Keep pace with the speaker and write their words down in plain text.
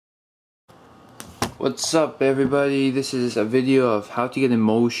What's up, everybody? This is a video of how to get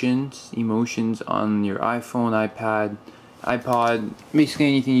emotions on your iPhone, iPad, iPod, basically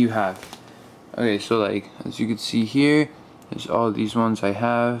anything you have. Okay, so like as you can see here, there's all these ones I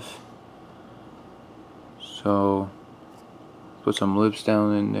have. So put some lips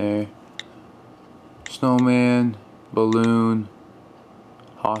down in there. Snowman, balloon,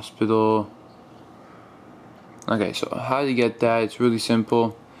 hospital. Okay, so how to get that? It's really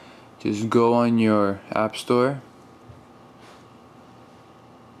simple. Just go on your app store.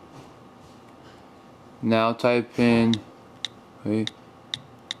 Now type in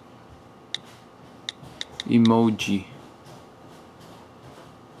emoji.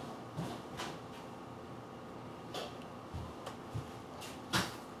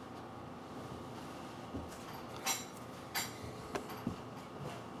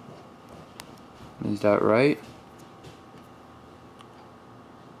 Is that right?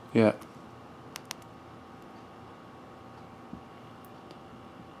 Yeah.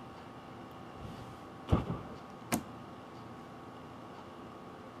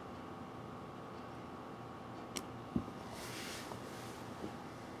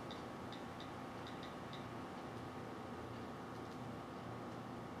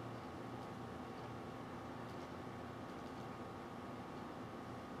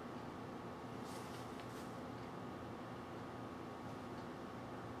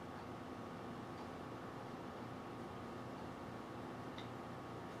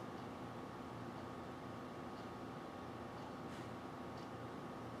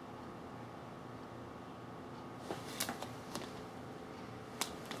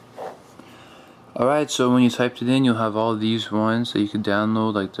 Alright, so when you typed it in, you'll have all these ones that you can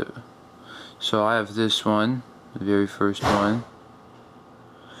download, like so I have this one, the very first one,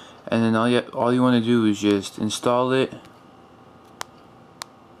 and then all you want to do is just install it.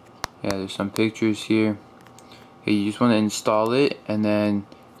 Yeah, there's some pictures here. Okay, you just want to install it, and then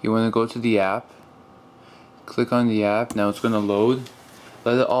you want to go to the app, click on the app. Now it's going to load,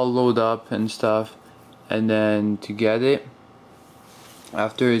 let it all load up and stuff, and then to get it,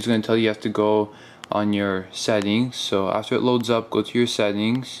 after it's going to tell you have to go on your settings. So after it loads up, go to your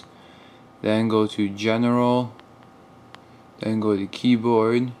settings, then go to general, then go to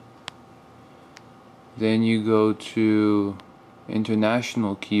keyboard, then you go to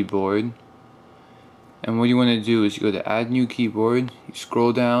international keyboard, and what you want to do is you go to add new keyboard, you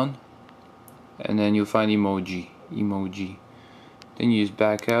scroll down, and then you'll find emoji, then you just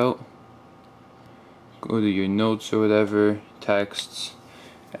back out, go to your notes or whatever, texts,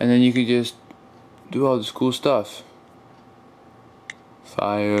 and then you can just do all this cool stuff.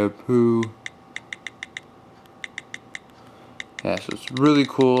 Fire, poo. Yeah, so it's really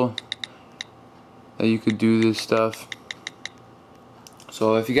cool that you could do this stuff.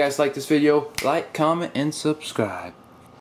 So if you guys like this video, like, comment, and subscribe.